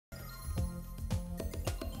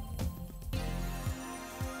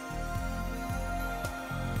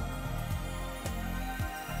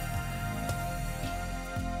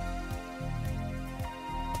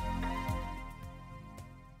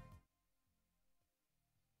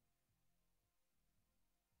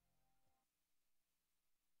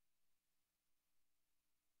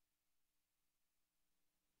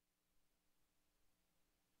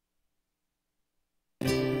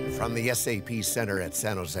From the SAP Center at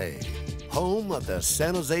San Jose, home of the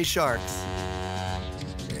San Jose Sharks,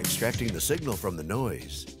 extracting the signal from the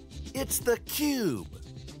noise, it's theCUBE,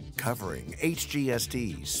 covering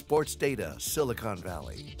HGST Sports Data Silicon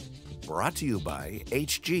Valley. Brought to you by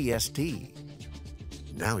HGST.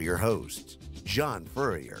 Now your hosts, John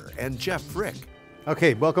Furrier and Jeff Frick.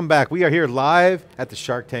 Okay, welcome back. We are here live at the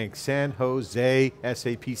Shark Tank San Jose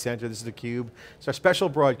SAP Center. This is theCUBE. It's our special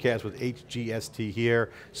broadcast with HGST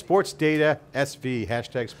here. Sports Data SV,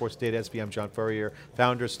 hashtag Sports Data SV. I'm John Furrier,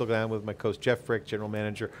 founder, still down with my co-host Jeff Frick, general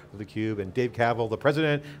manager of theCUBE, and Dave Kaval, the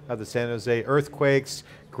president of the San Jose Earthquakes.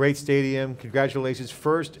 Great stadium, congratulations.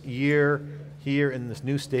 First year here in this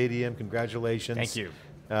new stadium, congratulations. Thank you.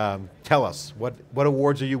 Tell us, what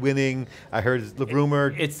awards are you winning? I heard the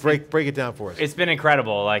rumor, break it down for us. It's been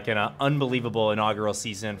incredible, like an unbelievable inaugural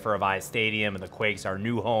season for Avaya Stadium and the Quakes, our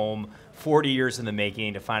new home, 40 years in the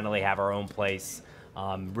making to finally have our own place.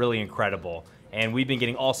 Really incredible. And we've been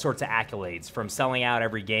getting all sorts of accolades, from selling out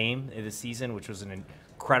every game this season, which was an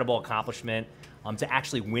incredible accomplishment, to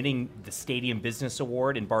actually winning the Stadium Business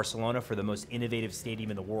Award in Barcelona for the most innovative stadium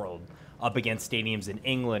in the world, up against stadiums in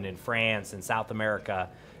England and France and South America.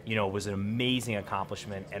 You know, it was an amazing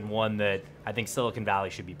accomplishment and one that I think Silicon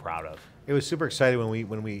Valley should be proud of. It was super exciting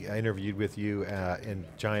when we interviewed with you in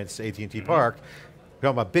Giants AT&T Park, talking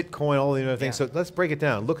about Bitcoin, all the other things. So let's break it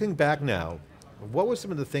down. Looking back now, what were some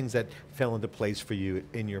of the things that fell into place for you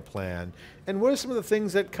in your plan? And what are some of the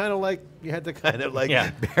things that kind of like, you had to kind of like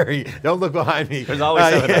bury, don't look behind me. There's always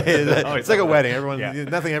it's like a wedding, everyone,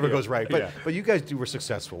 nothing ever goes right. But you guys were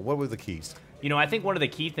successful. What were the keys? You know, I think one of the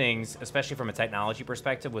key things, especially from a technology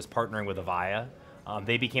perspective, was partnering with Avaya.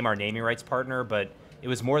 They became our naming rights partner, but it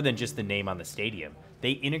was more than just the name on the stadium.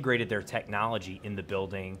 They integrated their technology in the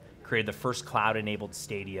building, created the first cloud-enabled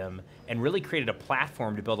stadium, and really created a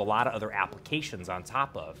platform to build a lot of other applications on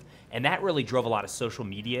top of. And that really drove a lot of social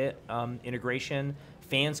media integration.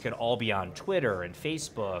 Fans could all be on Twitter and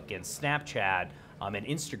Facebook and Snapchat and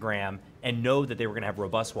Instagram and know that they were going to have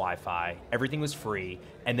robust Wi-Fi. Everything was free,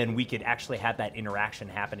 and then we could actually have that interaction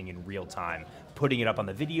happening in real time, putting it up on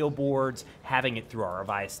the video boards, having it through our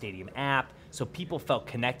Avaya Stadium app, so people felt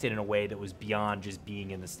connected in a way that was beyond just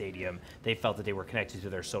being in the stadium. They felt that they were connected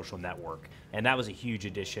to their social network, and that was a huge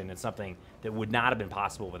addition and something that would not have been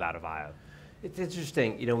possible without Avaya. It's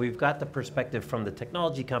interesting, you know, we've got the perspective from the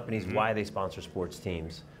technology companies, why they sponsor sports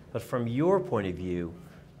teams, but from your point of view,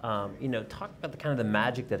 you know, talk about the kind of the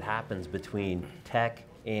magic that happens between tech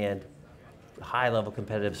and high-level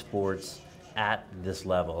competitive sports at this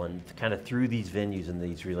level and kind of through these venues and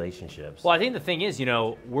these relationships. Well, I think the thing is, you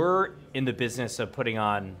know, we're in the business of putting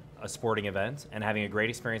on a sporting event and having a great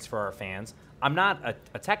experience for our fans. I'm not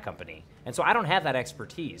a tech company, and so I don't have that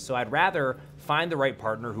expertise. So I'd rather find the right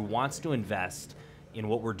partner who wants to invest in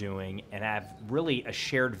what we're doing and have really a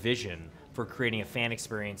shared vision for creating a fan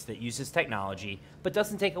experience that uses technology but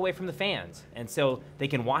doesn't take away from the fans. And so they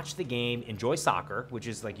can watch the game, enjoy soccer, which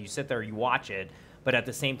is like you sit there, you watch it, but at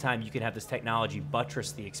the same time you can have this technology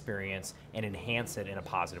buttress the experience and enhance it in a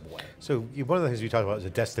positive way. So one of the things you talked about is a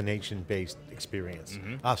destination-based experience.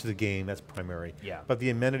 Obviously the game, that's primary. But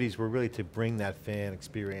the amenities were really to bring that fan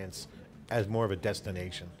experience as more of a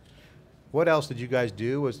destination. What else did you guys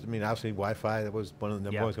do? I mean, obviously Wi-Fi, that was one of the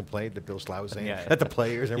number one complaints that Bill Slough was saying, that the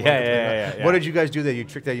players, What did you guys do that you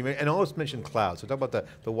tricked that? You made, and almost mentioned cloud. So talk about the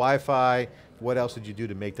Wi-Fi. What else did you do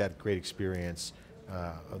to make that great experience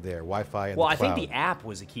there, Wi-Fi and the cloud? Well, I think the app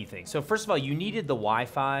was a key thing. So first of all, you needed the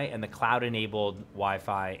Wi-Fi and the cloud-enabled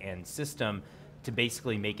Wi-Fi and system to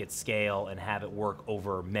basically make it scale and have it work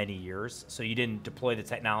over many years. So you didn't deploy the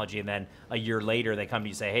technology and then a year later they come to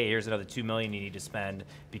you and say, hey, here's another $2 million you need to spend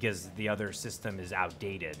because the other system is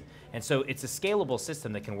outdated. And so it's a scalable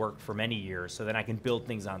system that can work for many years, so then I can build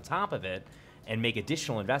things on top of it and make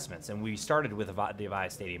additional investments. And we started with the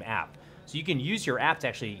Avaya Stadium app. So you can use your app to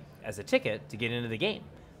actually, as a ticket, to get into the game,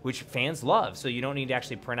 which fans love. So you don't need to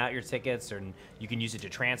actually print out your tickets, and you can use it to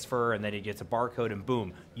transfer, and then it gets a barcode, and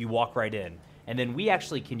boom, you walk right in. And then we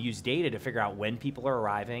actually can use data to figure out when people are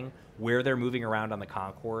arriving, where they're moving around on the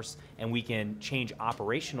concourse, and we can change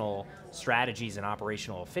operational strategies and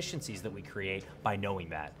operational efficiencies that we create by knowing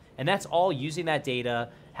that. And that's all using that data,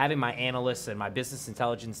 having my analysts and my business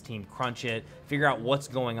intelligence team crunch it, figure out what's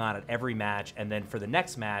going on at every match, and then for the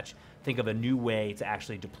next match, think of a new way to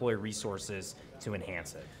actually deploy resources to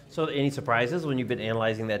enhance it. So any surprises when you've been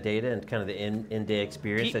analyzing that data and kind of the in-day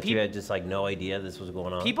experience that you had just like no idea this was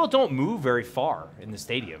going on? People don't move very far in the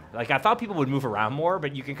stadium. Like I thought people would move around more,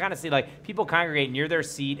 but you can kind of see like people congregate near their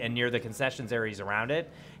seat and near the concessions areas around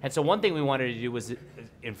it. And so one thing we wanted to do was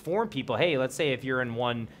inform people, hey, let's say if you're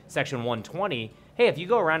in section 120, hey, hey, if you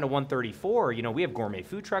go around to 134, you know, we have gourmet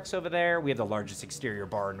food trucks over there. We have the largest exterior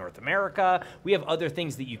bar in North America. We have other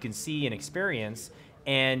things that you can see and experience.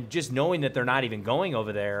 And just knowing that they're not even going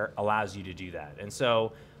over there allows you to do that. And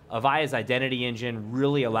so Avaya's identity engine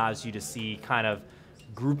really allows you to see kind of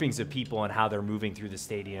groupings of people and how they're moving through the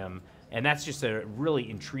stadium. And that's just a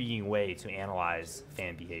really intriguing way to analyze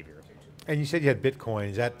fan behavior. And you said you had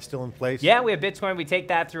Bitcoin. Is that still in place? Yeah, we have Bitcoin. We take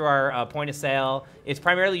that through our point of sale. It's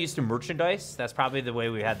primarily used to merchandise. That's probably the way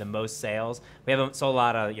we had the most sales. We haven't sold a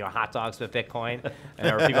lot of hot dogs with Bitcoin,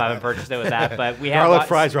 or people haven't purchased it with that. But we have garlic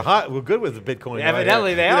fries were hot. We're good with the Bitcoin.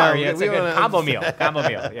 Evidently, they are. Yeah, it's a good combo meal. Combo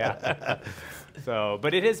meal. Yeah. So,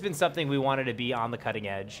 but it has been something we wanted to be on the cutting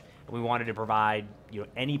edge. We wanted to provide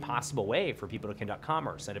any possible way for people to conduct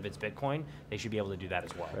commerce. And if it's Bitcoin, they should be able to do that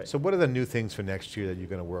as well. Right. So what are the new things for next year that you're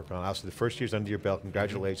going to work on? Obviously the first year's under your belt.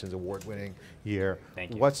 Congratulations, award-winning year.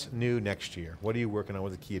 Thank you. What's new next year? What are you working on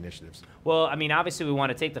with the key initiatives? Well, I mean, obviously we want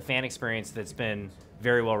to take the fan experience that's been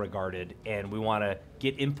very well regarded, and we want to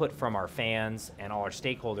get input from our fans and all our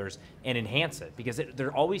stakeholders and enhance it, because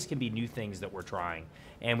there always can be new things that we're trying.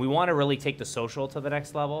 And we want to really take the social to the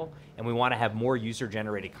next level, and we want to have more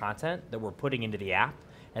user-generated content that we're putting into the app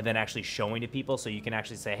and then actually showing to people, so you can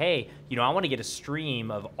actually say, hey, I want to get a stream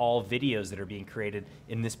of all videos that are being created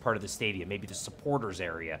in this part of the stadium, maybe the supporters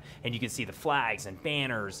area, and you can see the flags and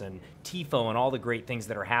banners and TIFO and all the great things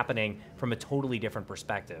that are happening from a totally different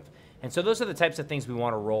perspective. And so those are the types of things we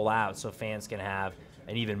want to roll out so fans can have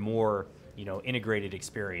an even more integrated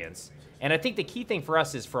experience. And I think the key thing for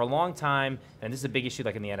us is, for a long time, and this is a big issue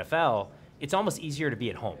like in the NFL, it's almost easier to be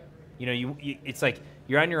at home. It's like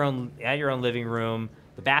you're on your own, at your own living room,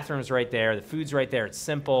 the bathroom's right there, the food's right there, it's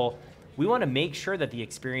simple. We want to make sure that the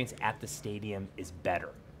experience at the stadium is better.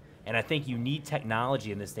 And I think you need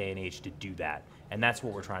technology in this day and age to do that. And that's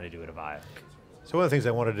what we're trying to do at Avaya. So one of the things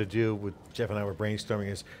I wanted to do with Jeff and I were brainstorming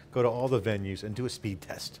is go to all the venues and do a speed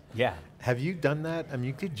test. Yeah. Have you done that? I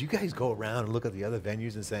mean, did you guys go around and look at the other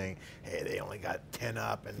venues and saying, hey, they only got 10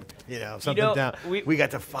 up and something down. We got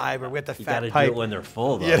to 5, or we got the fat pipe. You got to do it when they're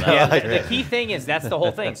full, though. The key thing is that's the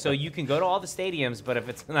whole thing. So you can go to all the stadiums, but if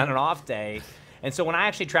it's not an off day, and so when I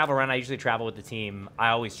actually travel around, I usually travel with the team. I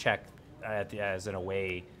always check as an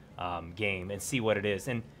away game and see what it is.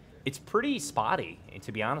 And it's pretty spotty,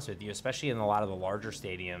 to be honest with you, especially in a lot of the larger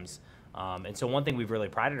stadiums. And so one thing we've really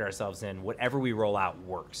prided ourselves in, whatever we roll out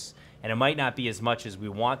works. And it might not be as much as we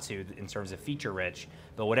want to in terms of feature rich,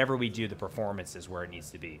 but whatever we do, the performance is where it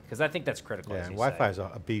needs to be. Because I think that's critical. Yeah, and Wi-Fi is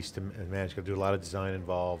a beast to manage. Got to do a lot of design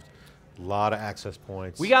involved, a lot of access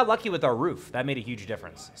points. We got lucky with our roof. That made a huge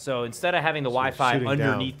difference. So instead of having the Wi-Fi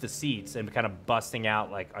underneath the seats and kind of busting out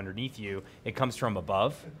like underneath you, it comes from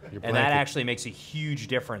above. And that actually makes a huge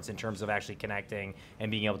difference in terms of actually connecting and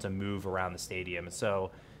being able to move around the stadium. And so,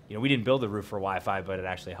 we didn't build the roof for Wi-Fi, but it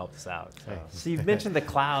actually helped us out. So you've mentioned the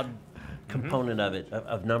cloud component of it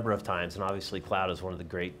a number of times, and obviously cloud is one of the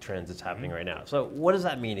great trends that's happening right now. So what does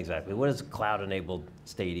that mean exactly? What does a cloud-enabled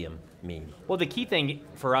stadium mean? Well, the key thing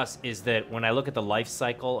for us is that when I look at the life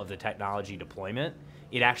cycle of the technology deployment,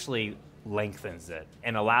 it actually lengthens it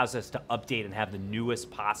and allows us to update and have the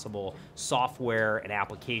newest possible software and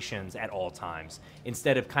applications at all times,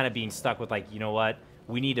 instead of kind of being stuck with like,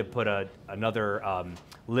 we need to put another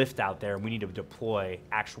lift out there, and we need to deploy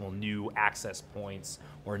actual new access points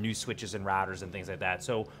or new switches and routers and things like that.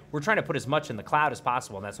 So we're trying to put as much in the cloud as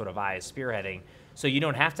possible, and that's what Avaya is spearheading. So you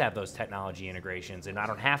don't have to have those technology integrations, and I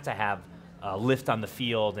don't have to have lift on the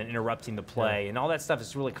field and interrupting the play, and all that stuff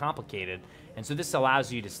is really complicated. And so this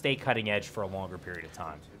allows you to stay cutting edge for a longer period of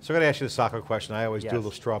time. So I'm going to ask you the soccer question. I always do a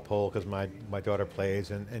little straw poll because my daughter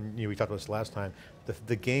plays, and we talked about this last time.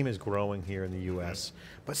 The game is growing here in the U.S.,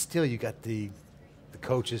 but still you got the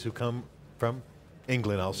coaches who come from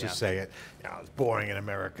England, I'll just say it. It's boring in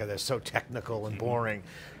America. They're so technical and boring.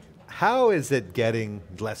 How is it getting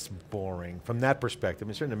less boring from that perspective? I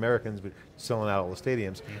mean, certain Americans are selling out all the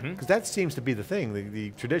stadiums, because that seems to be the thing.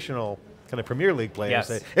 The traditional kind of Premier League players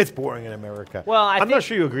say, it's boring in America. Well, I'm not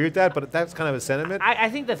sure you agree with that, but that's kind of a sentiment. I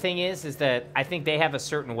think the thing is that I think they have a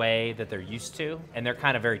certain way that they're used to, and they're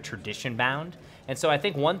kind of very tradition bound. And so I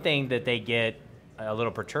think one thing that they get a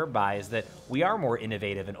little perturbed by is that we are more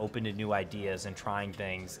innovative and open to new ideas and trying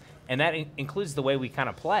things, and that includes the way we kind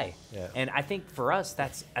of play. Yeah. And I think for us,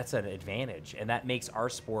 that's an advantage, and that makes our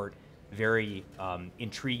sport very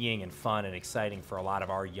intriguing and fun and exciting for a lot of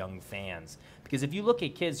our young fans. Because if you look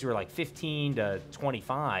at kids who are like 15 to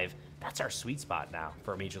 25, That's our sweet spot now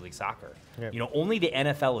for Major League Soccer. Yep. You know, only the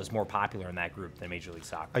NFL is more popular in that group than Major League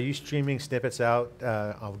Soccer. Are you streaming snippets out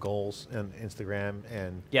of goals on Instagram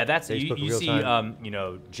and yeah, that's Facebook you see time? you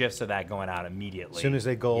know, GIFs of that going out immediately. As soon as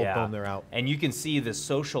they goal, boom, they're out. And you can see the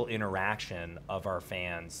social interaction of our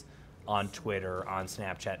fans on Twitter, on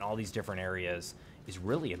Snapchat, and all these different areas is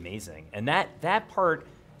really amazing. And that part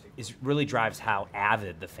really drives how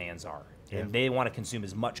avid the fans are. And they want to consume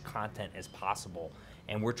as much content as possible.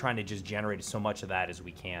 And we're trying to just generate so much of that as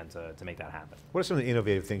we can to make that happen. What are some of the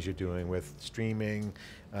innovative things you're doing with streaming?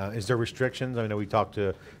 Is there restrictions? I know we talked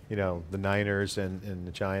to the Niners and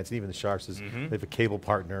the Giants, and even the Sharks. They have a cable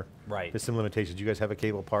partner. Right. There's some limitations. You guys have a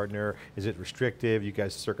cable partner. Is it restrictive? You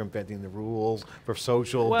guys circumventing the rules for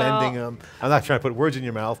social, bending them? I'm not trying to put words in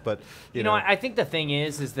your mouth, but you know. I think the thing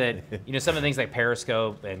is that some of the things like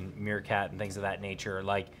Periscope and Meerkat and things of that nature,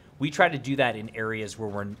 like, we try to do that in areas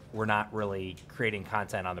where we're not really creating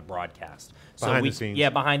content on the broadcast. Behind the scenes.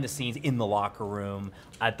 Yeah, behind the scenes, in the locker room,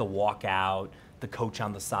 at the walkout, the coach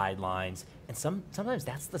on the sidelines. And sometimes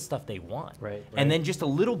that's the stuff they want. Right. And then just a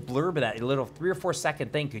little blurb of that, a little 3 or 4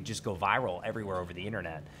 second thing could just go viral everywhere over the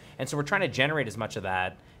internet. And so we're trying to generate as much of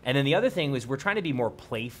that. And then the other thing is we're trying to be more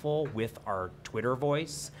playful with our Twitter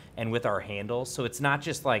voice and with our handles. So it's not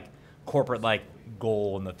just like corporate like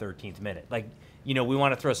goal in the 13th minute. Like, we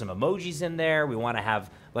want to throw some emojis in there. We want to have,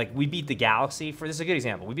 like, we beat the Galaxy. This is a good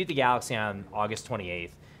example. We beat the Galaxy on August 28th.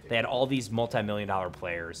 They had all these multi-million-dollar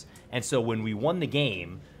players. And so when we won the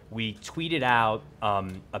game, we tweeted out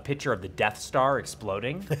a picture of the Death Star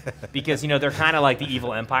exploding because, they're kind of like the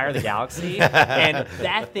evil empire, the Galaxy. And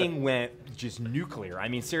that thing went just nuclear. I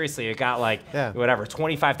mean, seriously, it got like,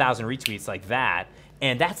 25,000 retweets like that.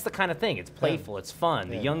 And that's the kind of thing. It's playful. It's fun.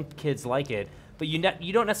 The young kids like it. But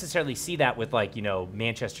you don't necessarily see that with, like,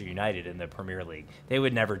 Manchester United in the Premier League. They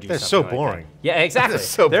would never do something like that. They're so boring. Yeah, exactly.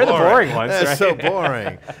 They're the boring ones. They're right? so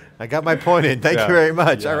boring. I got my point in. Thank you very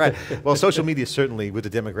much. Yeah. All right. Well, social media certainly, with the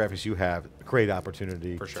demographics you have, a great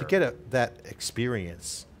opportunity to get that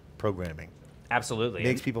experience programming. Absolutely.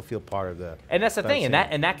 Makes people feel part of the. And that's the thing.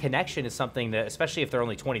 And that connection is something that, especially if they're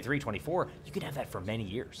only 23, 24, you can have that for many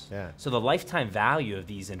years. Yeah. So the lifetime value of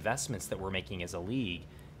these investments that we're making as a league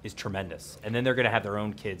is tremendous. And then they're going to have their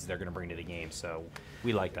own kids they're going to bring to the game. So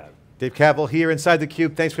we like that. Dave Kaval here inside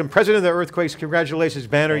theCUBE. Thanks for being president of the Earthquakes. Congratulations,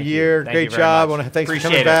 banner year. Great job. Thanks for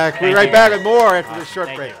coming Appreciate back. it. We'll be right back with more after this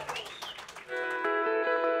short break.